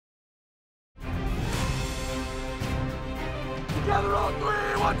Together on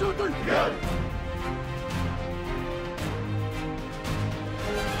three. 1, 2, 3. Together.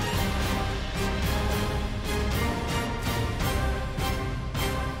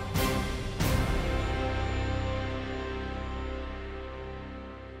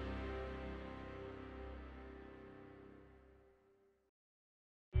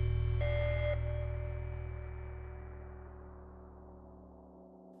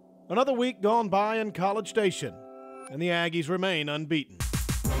 Another week gone by in College Station, and the Aggies remain unbeaten.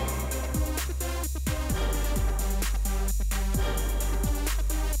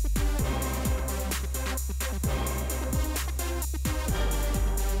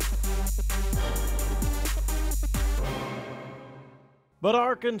 But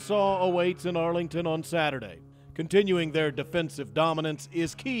Arkansas awaits in Arlington on Saturday. Continuing their defensive dominance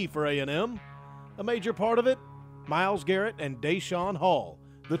is key for A&M. A major part of it, Myles Garrett and Deshaun Hall,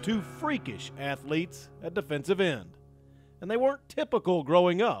 the two freakish athletes at defensive end. And they weren't typical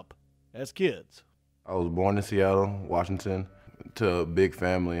growing up as kids. I was born in Seattle, Washington, to a big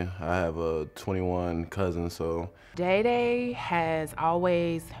family. I have 21 cousins, so. Day has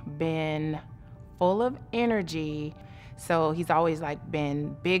always been full of energy, so he's always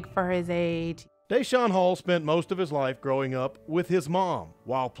been big for his age. Deshaun Hall spent most of his life growing up with his mom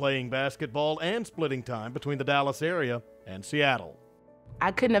while playing basketball and splitting time between the Dallas area and Seattle.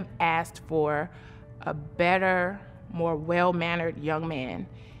 I couldn't have asked for a better, more well-mannered young man.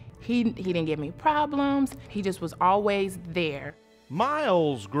 He didn't give me problems. He just was always there.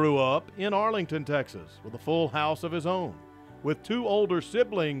 Myles grew up in Arlington, Texas, with a full house of his own, with two older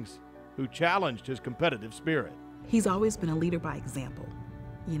siblings who challenged his competitive spirit. He's always been a leader by example.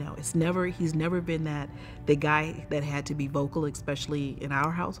 You know, he's never been the guy that had to be vocal, especially in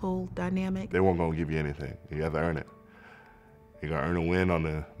our household dynamic. They weren't gonna give you anything. You have to earn it. You're gonna earn a win on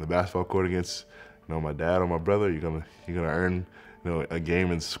the basketball court against, my dad or my brother. You're gonna earn, a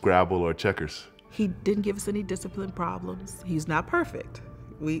game in Scrabble or checkers. He didn't give us any discipline problems. He's not perfect.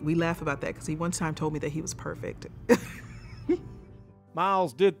 We laugh about that because he one time told me that he was perfect.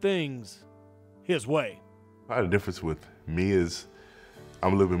 Myles did things his way. Probably the difference with me is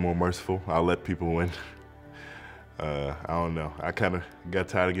I'm a little bit more merciful. I'll let people win. I don't know. I kind of got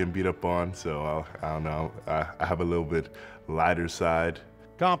tired of getting beat up on, so I don't know. I have a little bit lighter side.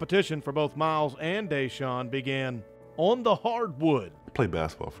 Competition for both Myles and Deshaun began on the hardwood. I played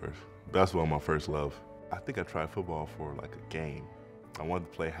basketball first. Basketball my first love. I think I tried football for a game. I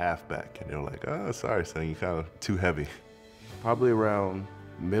wanted to play halfback, and they were like, "Oh, sorry, son, you're kind of too heavy." Probably around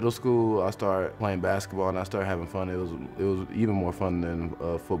middle school, I started playing basketball and I started having fun. It was even more fun than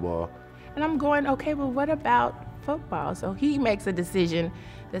football. And I'm going, okay, well, what about football? So he makes a decision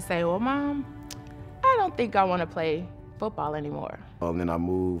to say, well, Mom, I don't think I want to play football anymore. And then I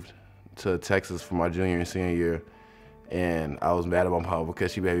moved to Texas for my junior and senior year, and I was mad at my mom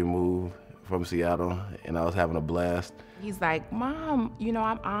because she made me move from Seattle, and I was having a blast. He's like, Mom,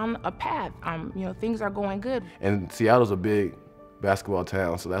 I'm on a path. Things are going good. And Seattle's a big basketball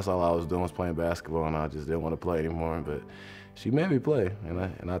town, so that's all I was doing was playing basketball, and I just didn't want to play anymore. But she made me play,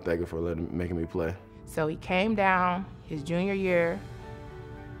 and I thank her for making me play. So he came down his junior year.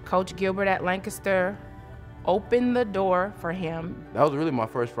 Coach Gilbert at Lancaster opened the door for him. That was really my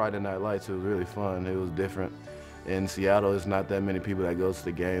first Friday Night Lights. It was really fun. It was different. In Seattle, it's not that many people that goes to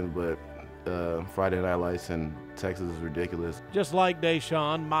the games, but Friday Night Lights in Texas is ridiculous. Just like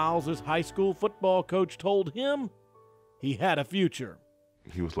Deshaun, Myles' high school football coach told him he had a future.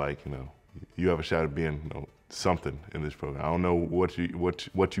 He was like, you have a shot at being, something in this program. I don't know what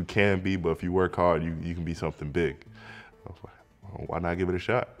you can be, but if you work hard, you can be something big. I was like, well, why not give it a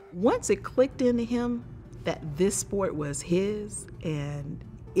shot? Once it clicked into him that this sport was his, and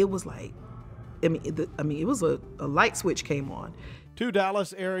it was like, it was a light switch came on. Two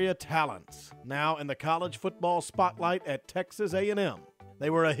Dallas area talents, now in the college football spotlight at Texas A&M. They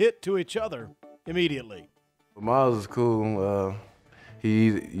were a hit to each other immediately. Myles is cool.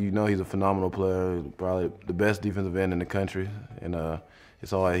 He's a phenomenal player, probably the best defensive end in the country, and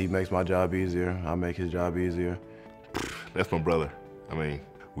it's all right. He makes my job easier. I make his job easier. That's my brother.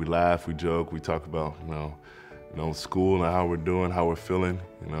 We laugh, we joke, we talk about school and how we're doing, how we're feeling.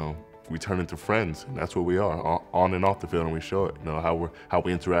 We turn into friends, and that's what we are, on and off the field, and we show it. How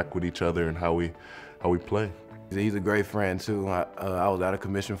we interact with each other and how we play. He's a great friend too. I was out of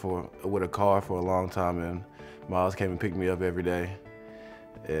commission with a car for a long time, and Myles came and picked me up every day.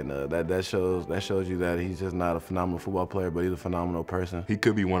 And that shows you that he's just not a phenomenal football player, but he's a phenomenal person. He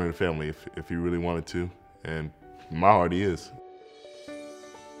could be one of the family if he really wanted to, and in my heart he is.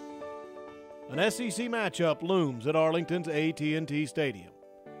 An SEC matchup looms at Arlington's AT&T Stadium,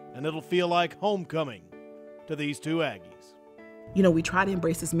 and it'll feel like homecoming to these two Aggies. You know, we try to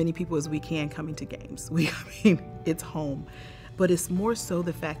embrace as many people as we can coming to games. It's home. But it's more so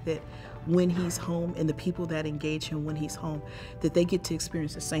the fact that when he's home and the people that engage him when he's home, that they get to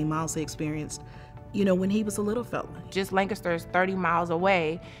experience the same miles they experienced, you know, when he was a little fella. Just Lancaster is 30 miles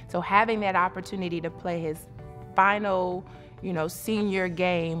away, so having that opportunity to play his final, you know, senior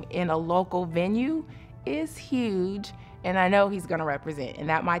game in a local venue is huge, and I know he's gonna represent, and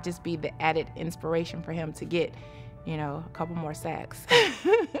that might just be the added inspiration for him to get, you know, a couple more sacks.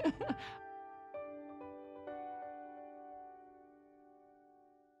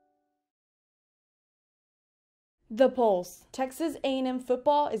 The Pulse, Texas A&M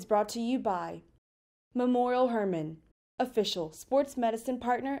football is brought to you by Memorial Hermann, official sports medicine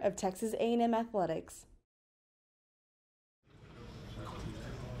partner of Texas A&M Athletics.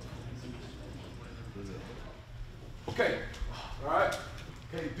 Okay, all right.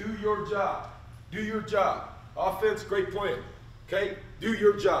 Okay, do your job. Do your job. Offense, great plan. Okay, do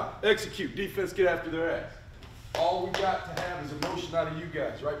your job. Execute. Defense, get after their ass. All we got to have is emotion out of you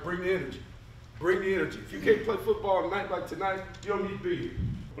guys, right? Bring the energy. Bring the energy. If you can't play football on a night like tonight, you don't need to be here.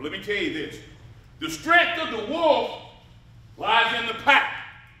 But let me tell you this. The strength of the wolf lies in the pack.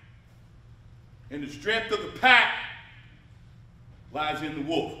 And the strength of the pack lies in the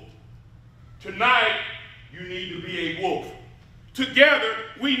wolf. Tonight, you need to be a wolf. Together,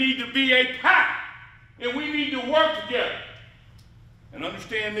 we need to be a pack. And we need to work together. And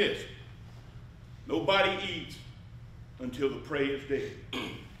understand this. Nobody eats until the prey is dead.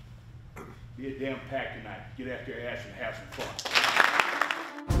 Be a damn pack tonight. Get after your ass and have some fun.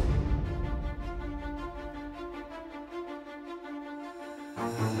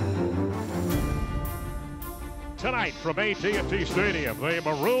 Tonight from AT&T Stadium, the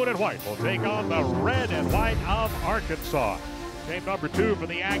maroon and white will take on the red and white of Arkansas. Game number 2 for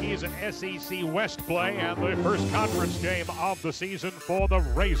the Aggies in SEC West play and the first conference game of the season for the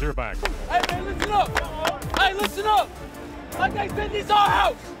Razorbacks. Hey man, listen up! Hey, listen up! Like they said, this our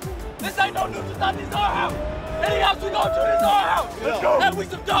house! This ain't no neutral spot, this our house! Any house we go to, this our house! Let's go! Hey, we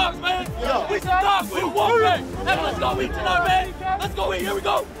some dogs, man! We some dogs, we the wolf, man! Hey, let's go eat tonight, man! Let's go eat, here we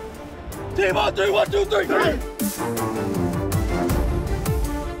go! Team on 3, 1, 2, 3!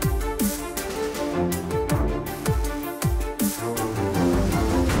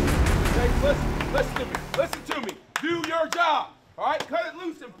 Listen to me. Do your job. All right, cut it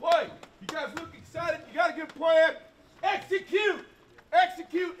loose and play. You guys look excited. You got a good plan. Execute.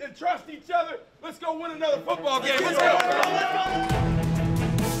 Execute and trust each other. Let's go win another football game. Let's go.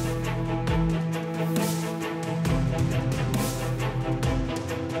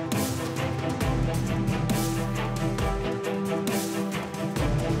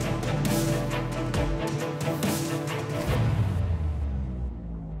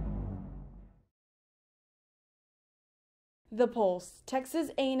 The Pulse,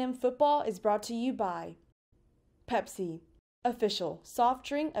 Texas A&M football is brought to you by Pepsi, official soft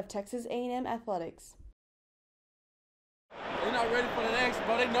drink of Texas A&M Athletics. They're not ready for the next,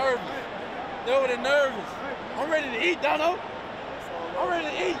 bro. They nervous. They're nervous. I'm ready to eat, Dono. I'm ready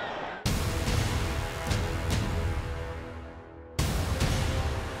to eat.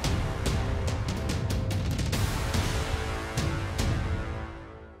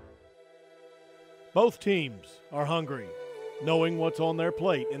 Both teams are hungry, knowing what's on their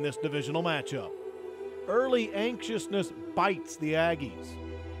plate in this divisional matchup. Early anxiousness bites the Aggies.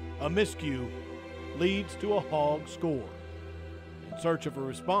 A miscue leads to a hog score. In search of a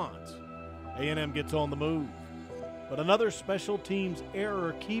response, A&M gets on the move. But another special teams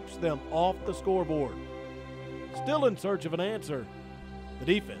error keeps them off the scoreboard. Still in search of an answer, the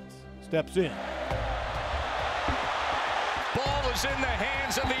defense steps in. Ball is in the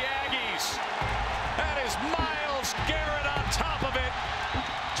hands of the Aggies. That is Myles Garrett on top of it.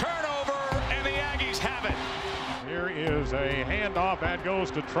 Turnover, and the Aggies have it. Here is a handoff and goes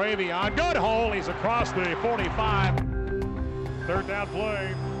to Travion. Good hole. He's across the 45. Third down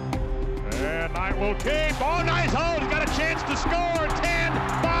play. And Knight will keep. Oh, nice hole. He's got a chance to score. 10,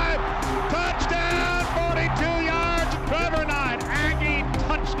 5, touchdown, 42 yards. Trevor Knight, Aggie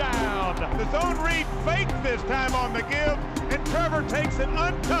touchdown. The zone read faked this time on the give, and Trevor takes it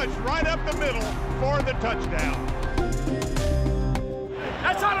untouched right up the middle for the touchdown.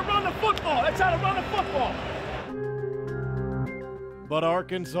 That's how to run the football. That's how to run the football. But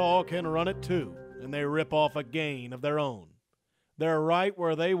Arkansas can run it too, and they rip off a gain of their own. They're right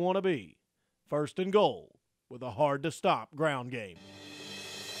where they want to be, first and goal, with a hard-to-stop ground game.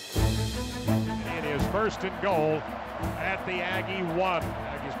 It is first and goal at the Aggie 1.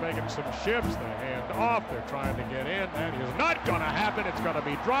 Aggies making some shifts. They hand off. They're trying to get in. That is not going to happen. It's going to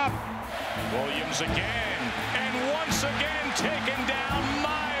be dropped. Williams again, and once again taken down.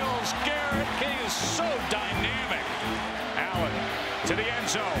 Myles Garrett, he is so dynamic. Allen to the end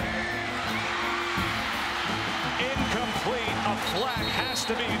zone. Incomplete. A flag has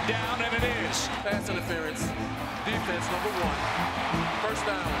to be down, and it is. Pass interference. Defense number 1. First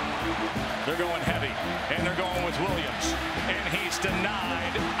down. They're going heavy, and they're going with Williams, and he's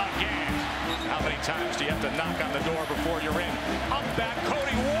denied again. How many times do you have to knock on the door before you're in? Up back,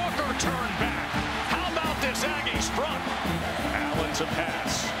 Cody Walker turned back. How about this Aggies front? Allen's a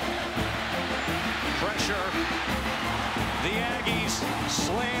pass. Pressure. The Aggies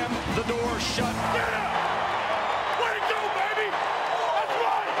slam the door shut. Way to go, baby! That's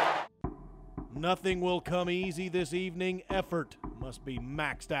right! Nothing will come easy this evening. Effort must be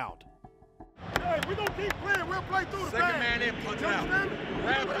maxed out. Hey, we're going to keep playing. We'll play through the Second man in, punch it out.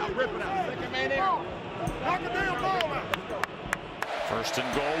 Grab it out, rip it out. Second man in. Knock the damn ball out. First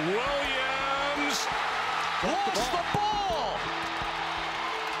and goal, Williams lost the ball.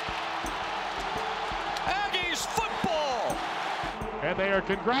 Aggies football. And they are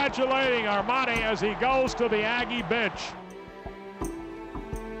congratulating Armani as he goes to the Aggie bench.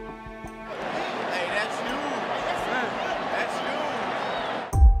 Hey, that's you. That's you.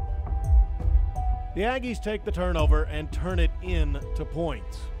 The Aggies take the turnover and turn it into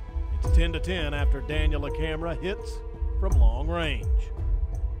points. It's 10-10 after Daniel LaCamera hits from long range.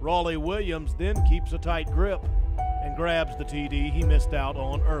 Raleigh Williams then keeps a tight grip and grabs the TD he missed out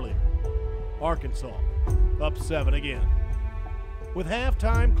on earlier. Arkansas up 7 again. With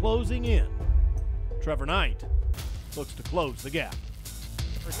halftime closing in, Trevor Knight looks to close the gap.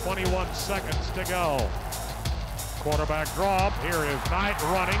 21 seconds to go. Quarterback draw. Here is Knight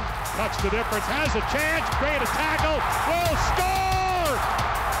running. Cuts the difference. Has a chance. Great a tackle. Will score!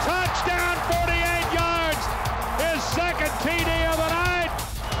 Touchdown, 48 yards. His second TD of the night.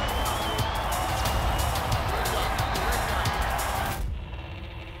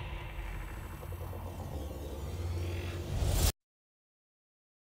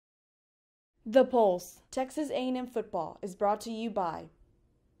 The Pulse, Texas A&M football, is brought to you by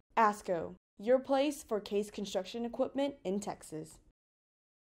ASCO, your place for case construction equipment in Texas.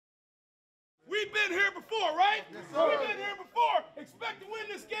 We've been here before, right? Yes, sir. We've been here before. Expect to win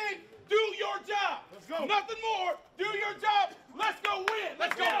this game. Do your job. Let's go. Nothing more. Do your job. Let's go win.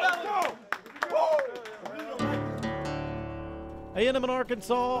 Let's go. Let's go. A&M and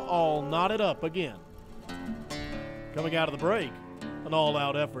Arkansas all knotted up again. Coming out of the break, an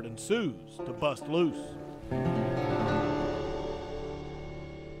all-out effort ensues to bust loose.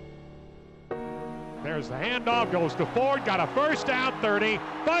 There's the handoff, goes to Ford, got a first down, 30,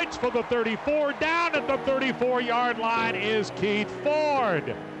 fights for the 34, down at the 34-yard line is Keith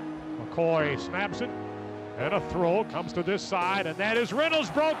Ford. McCoy snaps it, and a throw comes to this side, and that is Reynolds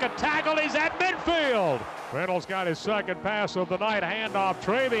broke a tackle, he's at midfield. Reynolds got his second pass of the night, handoff,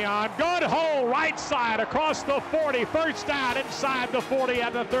 Travion, good hole, right side across the 40, first down inside the 40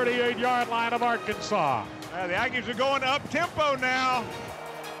 at the 38-yard line of Arkansas. The Aggies are going up tempo now.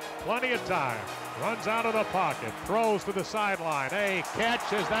 Plenty of time. Runs out of the pocket, throws to the sideline. A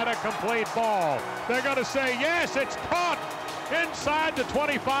catch, is that a complete ball? They're going to say yes, it's caught inside the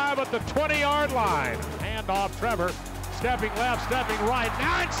 25 at the 20-yard line. Handoff, Trevor, stepping left, stepping right,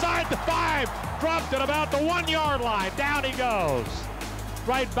 now inside the 5, dropped at about the 1-yard line. Down he goes,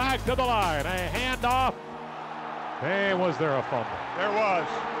 right back to the line. A handoff. Hey, was there a fumble? There was.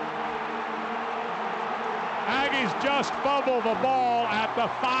 Aggies just fumbled the ball at the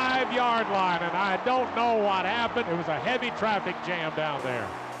 5-yard line, and I don't know what happened. It was a heavy traffic jam down there.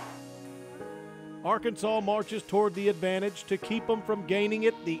 Arkansas marches toward the advantage to keep them from gaining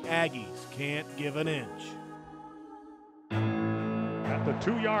it. The Aggies can't give an inch. At the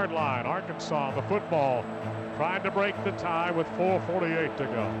 2-yard line, Arkansas, the football, trying to break the tie with 4:48 to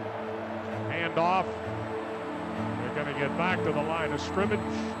go. Handoff. They're going to get back to the line of scrimmage.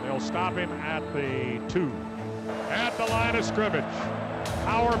 They'll stop him at the 2. At the line of scrimmage.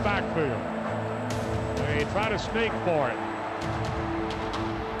 Our backfield. They try to sneak for it.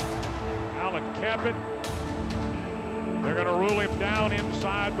 Allen kept it. They're going to rule him down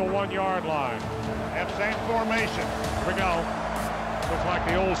inside the 1-yard line. That same formation. Here we go. Looks like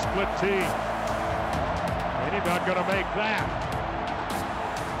the old split T. And he's not going to make that.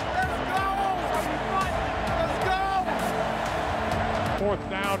 Fourth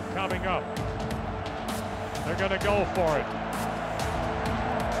down coming up. They're going to go for it.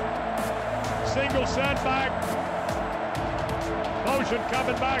 Single setback. motion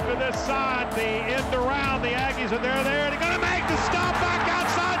coming back to this side. The end around. The Aggies are there. They're going to make the stop back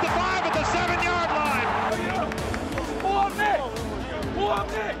outside the 5 at the 7-yard line. Pull up Nick. Pull up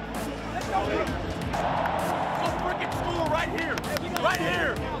Nick. Let's go, Nick. Go freaking school right here. Right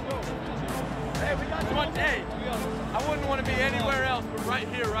here. Hey, we got one day. I wouldn't want to be anywhere else but right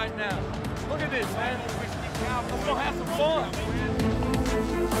here, right now. Look at this, man. Let's go have some fun.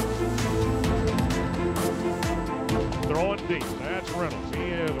 Throwing deep. That's Reynolds. He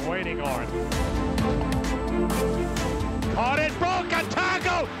is waiting on. Caught it. Broke a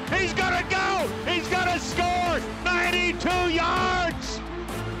tackle. He's going to go. He's going to score. 92 yards.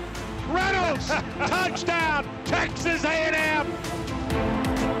 Reynolds. Touchdown. Texas A&M.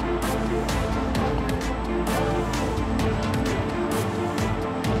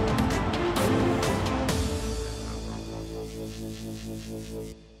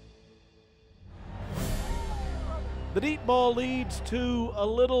 The deep ball leads to a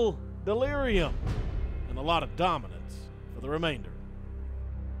little delirium and a lot of dominance for the remainder.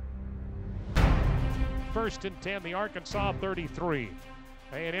 1st and 10, the Arkansas 33.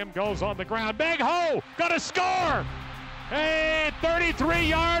 A&M goes on the ground. Big hole, gonna score! A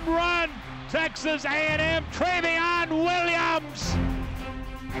 33-yard run. Texas A&M, Travion Williams.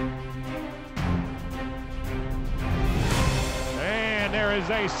 And there is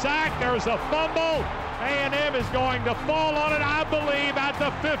a sack, there's a fumble. A&M is going to fall on it, I believe, at the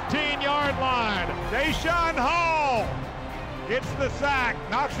 15-yard line. Deshaun Hall gets the sack,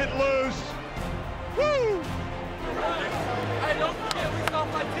 knocks it loose. Woo! Hey, don't forget, we saw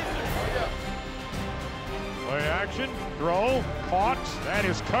my tissue. Play action, throw, caught. That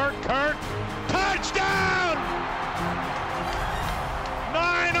is Kirk. Touchdown!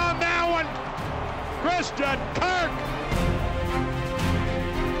 9 on that one. Christian Kirk.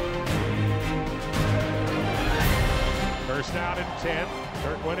 First down and 10.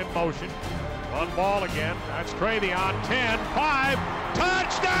 Kirk went in motion. Run ball again. That's Travion. 10, 5.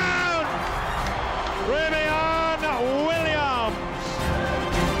 Touchdown! Travion Williams.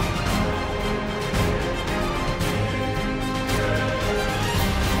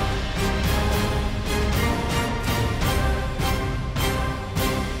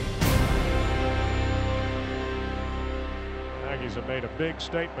 Aggies have made a big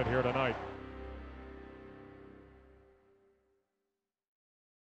statement here tonight.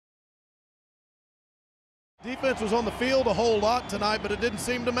 Defense was on the field a whole lot tonight, but it didn't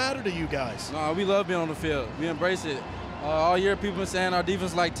seem to matter to you guys. No, we love being on the field. We embrace it. All year people been saying our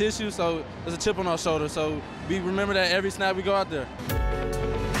defense like tissue, so there's a chip on our shoulder. So we remember that every snap we go out there.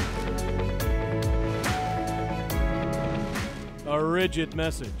 A rigid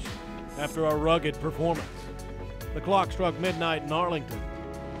message after a rugged performance. The clock struck midnight in Arlington,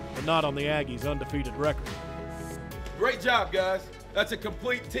 but not on the Aggies' undefeated record. Great job, guys. That's a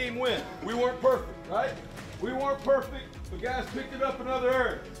complete team win. We weren't perfect, right? We weren't perfect, but guys picked it up in other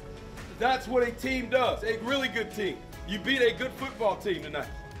areas. That's what a team does, a really good team. You beat a good football team tonight.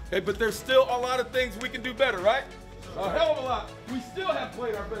 Okay, but there's still a lot of things we can do better, right? A hell of a lot. We still have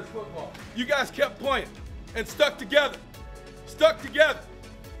played our best football. You guys kept playing and stuck together.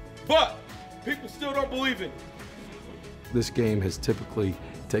 But people still don't believe in you. This game has typically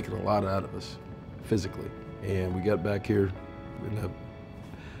taken a lot out of us physically, and we got back here in the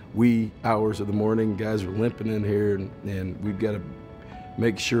wee hours of the morning. Guys are limping in here, and we've got to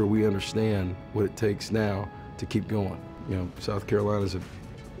make sure we understand what it takes now to keep going. You know, South Carolina's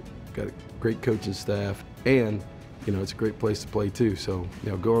got a great coaching staff, and you know, it's a great place to play too. So,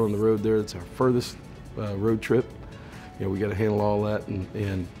 you know, going on the road there, it's our furthest road trip. You know, we got to handle all that,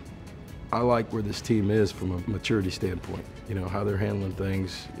 and I like where this team is from a maturity standpoint. You know, how they're handling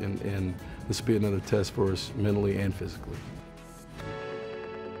things, and this will be another test for us mentally and physically.